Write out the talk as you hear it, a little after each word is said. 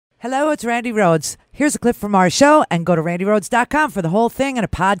Hello, it's Randi Rhodes. Here's a clip from our show, and go to randyrhodes.com for the whole thing and a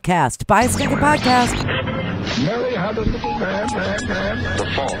podcast. Buy a stinking podcast. Mary had a little man. The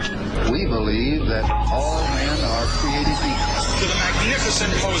fault. We believe that all men are created equal. To the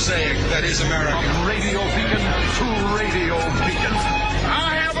magnificent mosaic that is America. From radio beacon to radio beacon.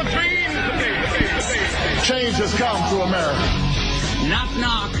 I have a dream today. Change has come to America. Knock,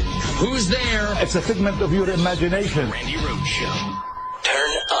 knock. Who's there? It's a figment of your imagination. Randi Rhodes Show.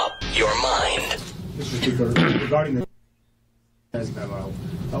 Turn up your mind. Mr. Speaker, regarding the memo,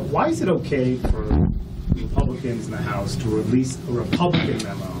 why is it okay for Republicans in the House to release a Republican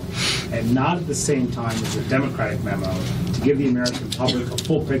memo and not at the same time as a Democratic memo to give the American public a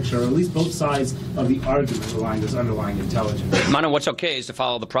full picture, or at least both sides of the argument relying this underlying intelligence? Mano, what's okay is to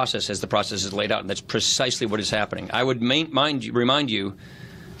follow the process as the process is laid out, and that's precisely what is happening. I would remind you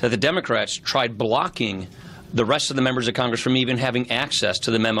that the Democrats tried blocking the rest of the members of Congress from even having access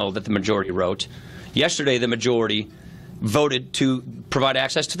to the memo that the majority wrote. Yesterday, the majority voted to provide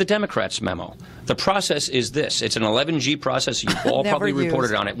access to the Democrats' memo. The process is this. It's an 11G process. You've all probably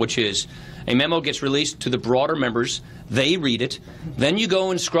reported on it, which is a memo gets released to the broader members. They read it. Then you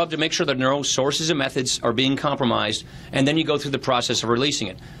go and scrub to make sure that no sources and methods are being compromised, and then you go through the process of releasing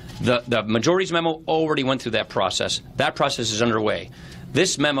it. The majority's memo already went through that process. That process is underway.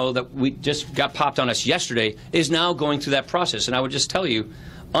 This memo that we just got popped on us yesterday is now going through that process. And I would just tell you,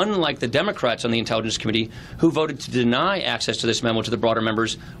 unlike the Democrats on the Intelligence Committee who voted to deny access to this memo to the broader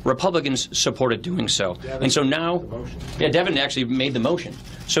members, Republicans supported doing so. And so now, Devin actually made the motion.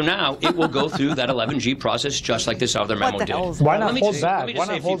 So now it will go through that 11G process just like this other memo did. Why not hold back? Why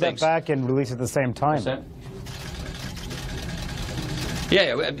not hold that back and release at the same time?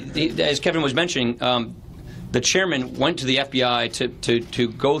 Yeah, as Kevin was mentioning, the chairman went to the FBI to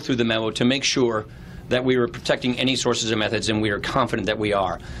go through the memo to make sure that we were protecting any sources and methods, and we are confident that we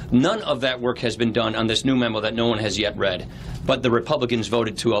are. None of that work has been done on this new memo that no one has yet read, but the Republicans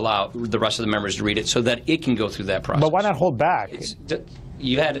voted to allow the rest of the members to read it so that it can go through that process. But why not hold back?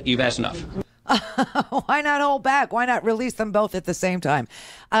 You've asked enough. Why not hold back? Why not release them both at the same time?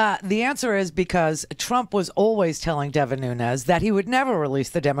 The answer is because Trump was always telling Devin Nunes that he would never release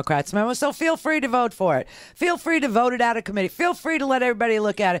the Democrats' memo, so feel free to vote for it. Feel free to vote it out of committee. Feel free to let everybody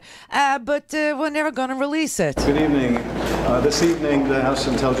look at it. But we're never going to release it. Good evening. This evening, the House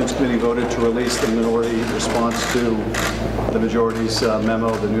Intelligence Committee voted to release the minority response to the majority's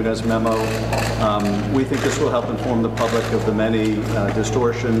memo, the Nunes memo. We think this will help inform the public of the many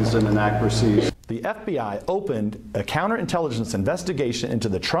distortions and inaccuracies. The FBI opened a counterintelligence investigation into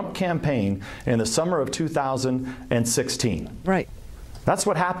the Trump campaign in the summer of 2016. Right. That's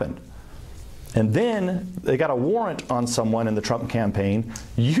what happened. And then they got a warrant on someone in the Trump campaign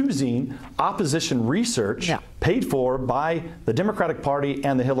using opposition research paid for by the Democratic Party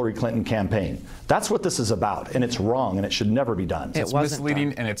and the Hillary Clinton campaign. That's what this is about, and it's wrong, and it should never be done. It's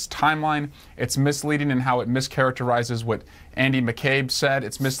misleading in its timeline. It's misleading in how it mischaracterizes what Andy McCabe said.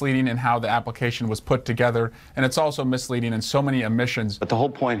 It's misleading in how the application was put together, and it's also misleading in so many omissions. But the whole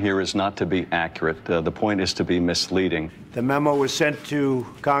point here is not to be accurate. The point is to be misleading. The memo was sent to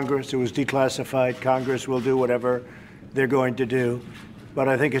Congress. It was declassified. Congress will do whatever they're going to do. But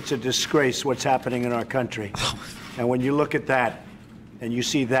I think it's a disgrace what's happening in our country. And when you look at that, and you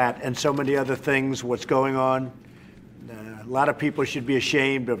see that, and so many other things, what's going on, a lot of people should be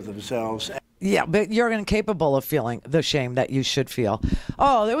ashamed of themselves. Yeah, but you're incapable of feeling the shame that you should feel.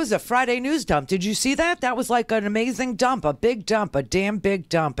 Oh, there was a Friday news dump. Did you see that? That was like an amazing dump, a big dump, a damn big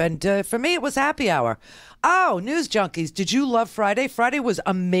dump. And for me, it was happy hour. Oh, news junkies, did you love Friday? Friday was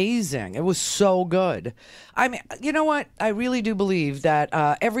amazing. It was so good. I mean, you know what? I really do believe that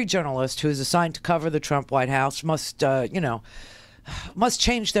every journalist who is assigned to cover the Trump White House must, must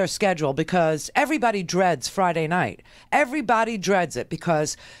change their schedule, because everybody dreads Friday night. Everybody dreads it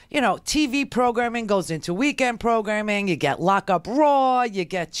because, TV programming goes into weekend programming. You get Lock Up Raw. You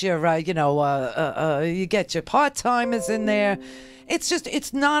get your, you get your part-timers in there. It's just,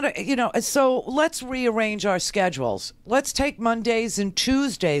 it's not, so let's rearrange our schedules. Let's take Mondays and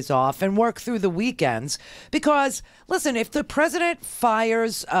Tuesdays off and work through the weekends. Because, listen, if the president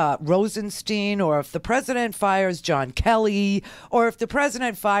fires Rosenstein, or if the president fires John Kelly, or if the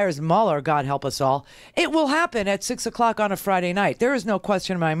president fires Mueller, God help us all, it will happen at 6 o'clock on a Friday night. There is no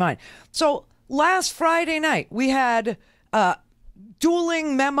question in my mind. So last Friday night, we had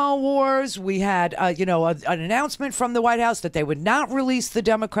dueling memo wars. We had, an announcement from the White House that they would not release the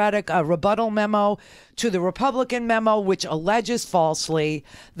Democratic rebuttal memo to the Republican memo, which alleges falsely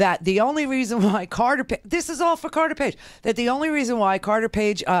that the only reason why this is all for Carter Page, that the only reason why Carter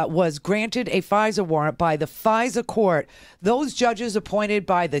Page was granted a FISA warrant by the FISA court, those judges appointed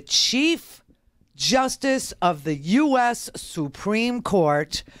by the Chief Justice of the U.S. Supreme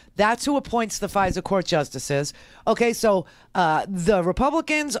Court. That's who appoints the FISA court justices. Okay, so the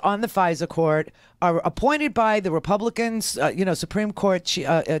Republicans on the FISA court are appointed by the Republicans, Supreme Court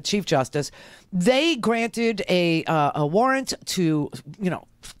Chief Justice. They granted a warrant to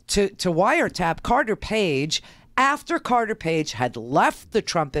wiretap Carter Page after Carter Page had left the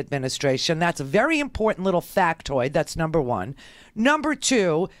Trump administration. That's a very important little factoid. That's number one. Number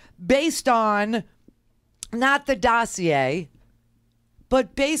two, based on not the dossier,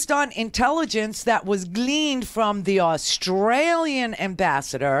 but based on intelligence that was gleaned from the Australian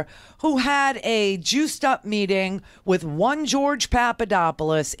ambassador, who had a juiced up meeting with one George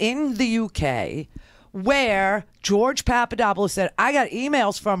Papadopoulos in the UK, where George Papadopoulos said, I got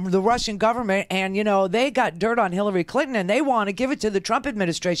emails from the Russian government and, they got dirt on Hillary Clinton and they want to give it to the Trump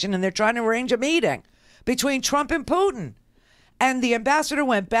administration and they're trying to arrange a meeting between Trump and Putin. And the ambassador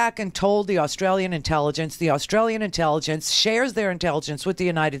went back and told the Australian intelligence. The Australian intelligence shares their intelligence with the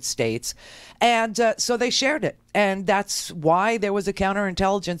United States. And so they shared it. And that's why there was a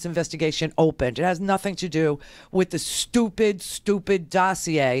counterintelligence investigation opened. It has nothing to do with the stupid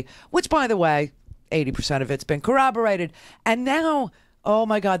dossier, which, by the way, 80% of it's been corroborated. And now, oh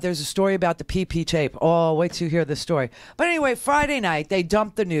my God, there's a story about the PP tape. Oh, wait till you hear the story. But anyway, Friday night, they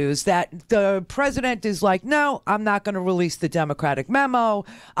dumped the news that the president is like, no, I'm not going to release the Democratic memo.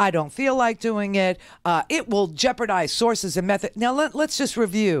 I don't feel like doing it. It will jeopardize sources and method. Now, let's just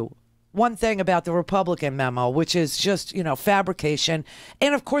review one thing about the Republican memo, which is just, fabrication.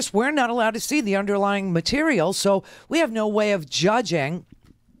 And of course, we're not allowed to see the underlying material, so we have no way of judging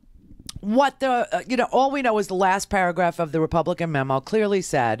what the, all we know is the last paragraph of the Republican memo clearly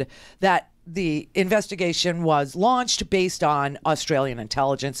said that the investigation was launched based on Australian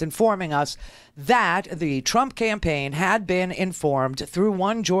intelligence informing us that the Trump campaign had been informed through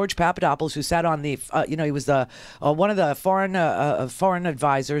one George Papadopoulos, who sat on the, he was the one of the foreign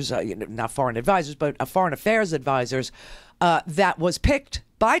advisors, not foreign advisors, but foreign affairs advisors that was picked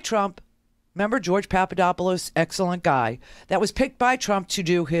by Trump. Remember George Papadopoulos, excellent guy, that was picked by Trump to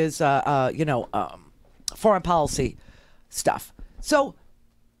do his, foreign policy stuff. So,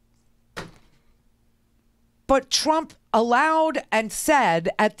 but Trump allowed and said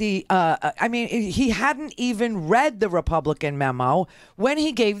at the, he hadn't even read the Republican memo when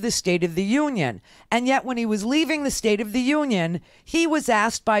he gave the State of the Union. And yet when he was leaving the State of the Union, he was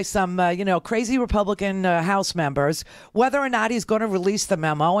asked by some, crazy Republican House members whether or not he's going to release the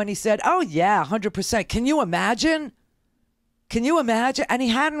memo. And he said, oh, yeah, 100%. Can you imagine? Can you imagine? And he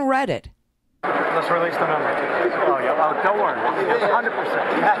hadn't read it. Let's release the memo. Oh, yeah. Oh, don't worry.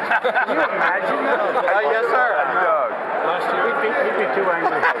 100%. Can you imagine that? Yes, sir. He'd be too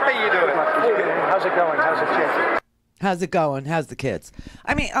angry. How you doing? How's it going? How's it changing? How's it going? How's the kids?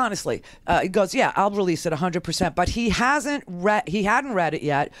 I mean, honestly, he goes, yeah, I'll release it 100%. But he hadn't read it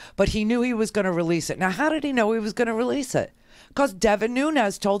yet, but he knew he was going to release it. Now, how did he know he was going to release it? Because Devin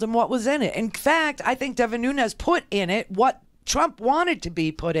Nunes told him what was in it. In fact, I think Devin Nunes put in it what Trump wanted to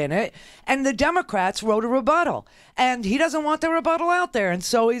be put in it, and the Democrats wrote a rebuttal, and he doesn't want the rebuttal out there, and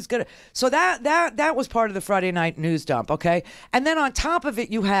so he's gonna. So that was part of the Friday night news dump, okay? And then on top of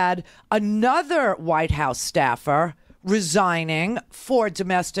it, you had another White House staffer resigning for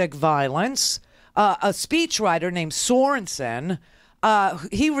domestic violence, a speechwriter named Sorensen.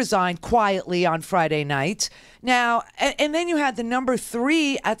 He resigned quietly on Friday night. Now, and then you had the number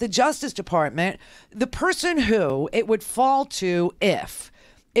 3 at the Justice Department, the person who it would fall to if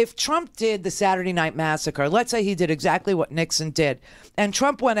Trump did the Saturday Night Massacre. Let's say he did exactly what Nixon did, and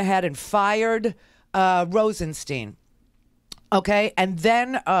Trump went ahead and fired Rosenstein, okay, and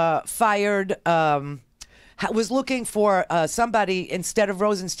then was looking for somebody instead of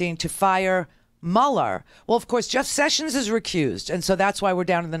Rosenstein to fire Mueller. Well, of course, Jeff Sessions is recused, and so that's why we're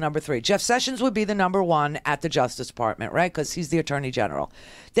down to the number 3. Jeff Sessions would be the number 1 at the Justice Department, right? Because he's the Attorney General.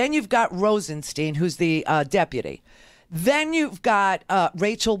 Then you've got Rosenstein, who's the deputy. Then you've got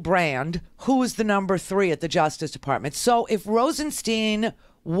Rachel Brand, who is the number 3 at the Justice Department. So if Rosenstein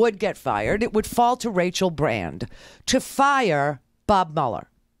would get fired, it would fall to Rachel Brand to fire Bob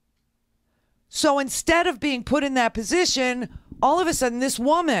Mueller. So instead of being put in that position, all of a sudden, this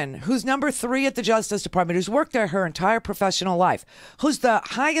woman who's number 3 at the Justice Department, who's worked there her entire professional life, who's the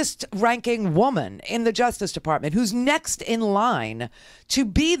highest ranking woman in the Justice Department, who's next in line to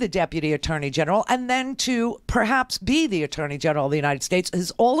be the Deputy Attorney General and then to perhaps be the Attorney General of the United States,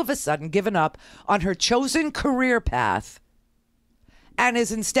 has all of a sudden given up on her chosen career path and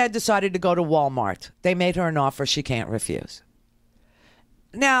has instead decided to go to Walmart. They made her an offer she can't refuse.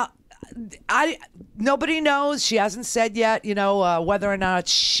 Now, nobody knows. She hasn't said yet, whether or not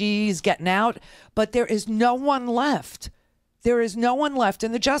she's getting out, but there is no one left. There is no one left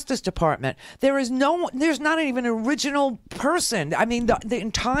in the Justice Department. There's not even an original person. I mean, the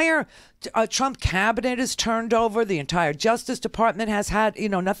entire Trump cabinet is turned over. The entire Justice Department has had,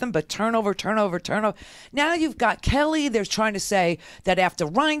 nothing but turnover. Now you've got Kelly. They're trying to say that after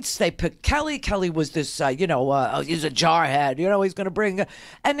Reince, they picked Kelly. Kelly was this, he's a jarhead. He's going to bring.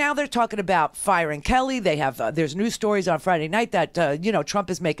 And now they're talking about firing Kelly. They have, there's news stories on Friday night that, Trump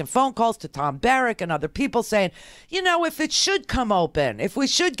is making phone calls to Tom Barrack and other people saying, if it should come open, if we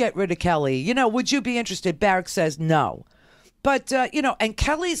should get rid of Kelly, would you be interested? Barrack says no. But, and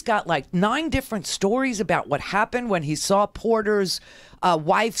Kelly's got like 9 different stories about what happened when he saw Porter's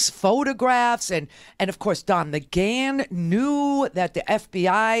wife's photographs. And of course, Don McGahn knew that the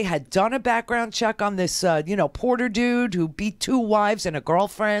FBI had done a background check on this, Porter dude who beat 2 wives and a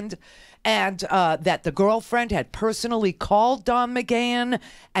girlfriend. And that the girlfriend had personally called Don McGahn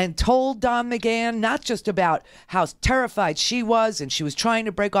and told Don McGahn not just about how terrified she was and she was trying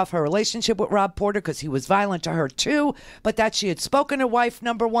to break off her relationship with Rob Porter because he was violent to her too, but that she had spoken to wife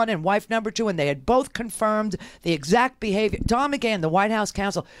number 1 and wife number 2, and they had both confirmed the exact behavior. Don McGahn, the White House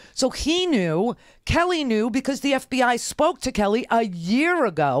counsel. So he knew, Kelly knew, because the FBI spoke to Kelly a year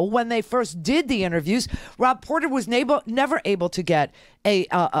ago when they first did the interviews. Rob Porter was never able to get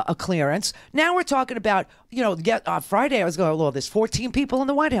a clearance. Now we're talking about, on Friday I was going, well, there's 14 people in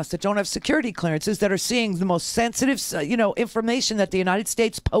the White House that don't have security clearances that are seeing the most sensitive, information that the United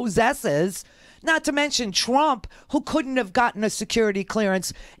States possesses. Not to mention Trump, who couldn't have gotten a security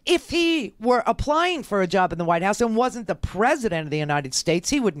clearance if he were applying for a job in the White House and wasn't the president of the United States.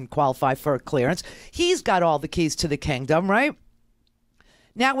 He wouldn't qualify for a clearance. He's got all the keys to the kingdom, right?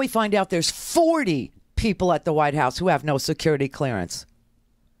 Now we find out there's 40 people at the White House who have no security clearance.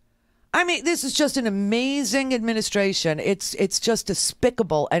 I mean, this is just an amazing administration. It's just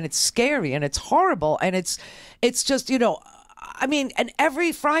despicable, and it's scary, and it's horrible, and it's just, and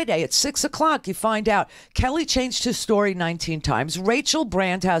every Friday at 6 o'clock, you find out Kelly changed his story 19 times. Rachel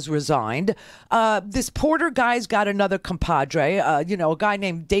Brand has resigned. This Porter guy's got another compadre, a guy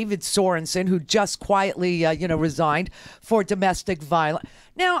named David Sorensen, who just quietly, resigned for domestic violence.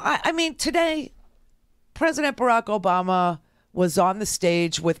 Now, today, President Barack Obama was on the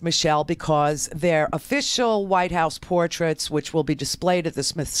stage with Michelle because their official White House portraits, which will be displayed at the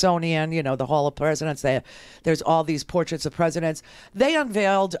Smithsonian, the Hall of Presidents, there's all these portraits of presidents. They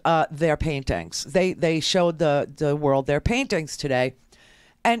unveiled their paintings. They showed the world their paintings today.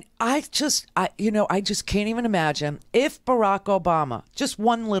 And I just can't even imagine if Barack Obama, just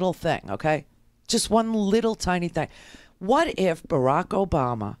one little thing, okay? Just one little tiny thing. What if Barack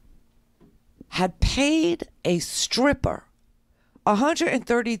Obama had paid a stripper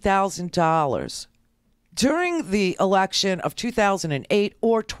 $130,000 during the election of 2008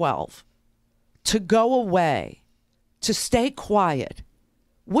 or 12 to go away, to stay quiet?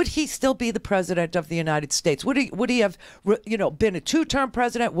 Would he still be the president of the United States? Would he have, been a 2-term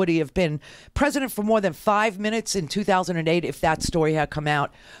president? Would he have been president for more than 5 minutes in 2008 if that story had come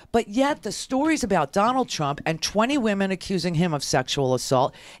out? But yet the stories about Donald Trump and 20 women accusing him of sexual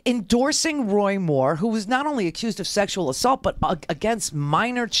assault, endorsing Roy Moore, who was not only accused of sexual assault, but against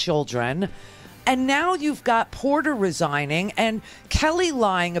minor children. And now you've got Porter resigning and Kelly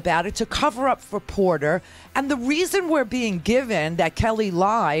lying about it to cover up for Porter. And the reason we're being given that Kelly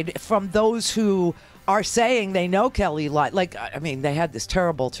lied from those who are saying they know Kelly lied. They had this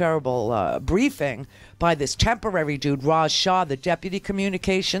terrible briefing by this temporary dude, Raj Shah, the deputy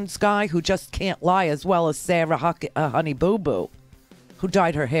communications guy, who just can't lie, as well as Sarah Honey Boo Boo, who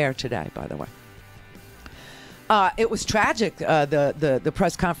dyed her hair today, by the way. It was tragic, the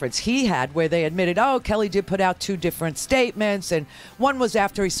press conference he had, where they admitted, Kelly did put out 2 different statements, and one was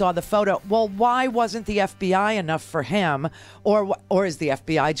after he saw the photo. Well, why wasn't the FBI enough for him? Or is the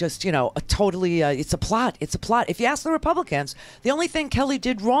FBI just, it's a plot. It's a plot. If you ask the Republicans, the only thing Kelly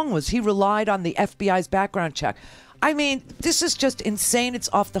did wrong was he relied on the FBI's background check. I mean, this is just insane. It's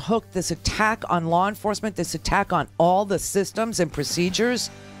off the hook. This attack on law enforcement, this attack on all the systems and procedures.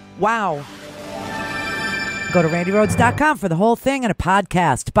 Wow. Go to RandiRhodes.com for the whole thing and a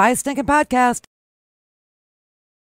podcast. Buy a stinking podcast.